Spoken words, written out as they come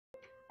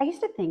I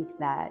used to think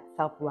that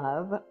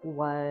self-love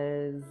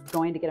was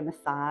going to get a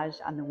massage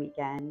on the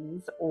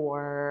weekends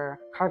or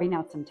carving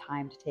out some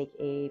time to take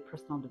a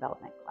personal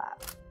development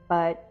class.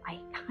 But I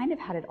kind of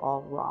had it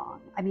all wrong.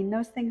 I mean,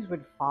 those things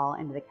would fall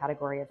into the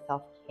category of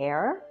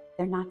self-care.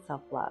 They're not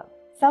self-love.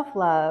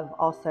 Self-love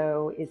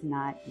also is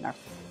not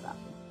narcissism.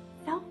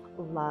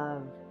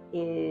 Self-love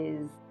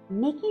is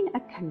making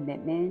a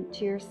commitment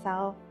to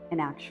yourself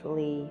and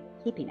actually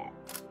keeping it.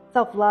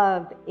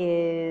 Self-love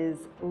is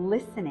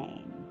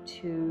listening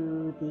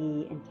to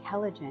the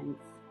intelligence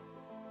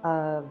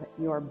of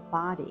your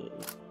body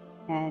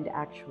and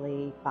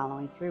actually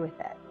following through with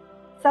it.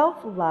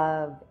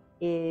 Self-love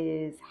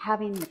is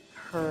having the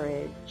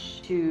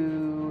courage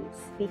to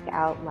speak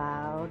out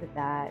loud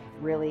that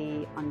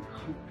really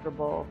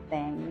uncomfortable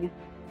thing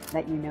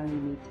that you know you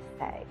need to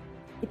say.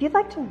 If you'd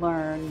like to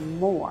learn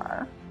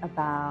more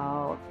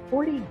about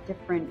 40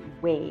 different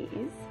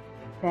ways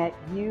that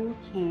you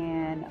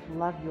can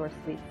love your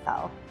sweet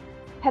self,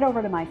 head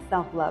over to my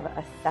self-love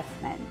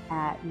assessment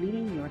at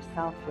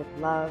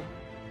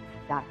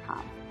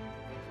meetingyourselfwithlove.com.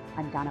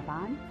 I'm Donna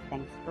Bond.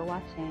 Thanks for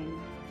watching.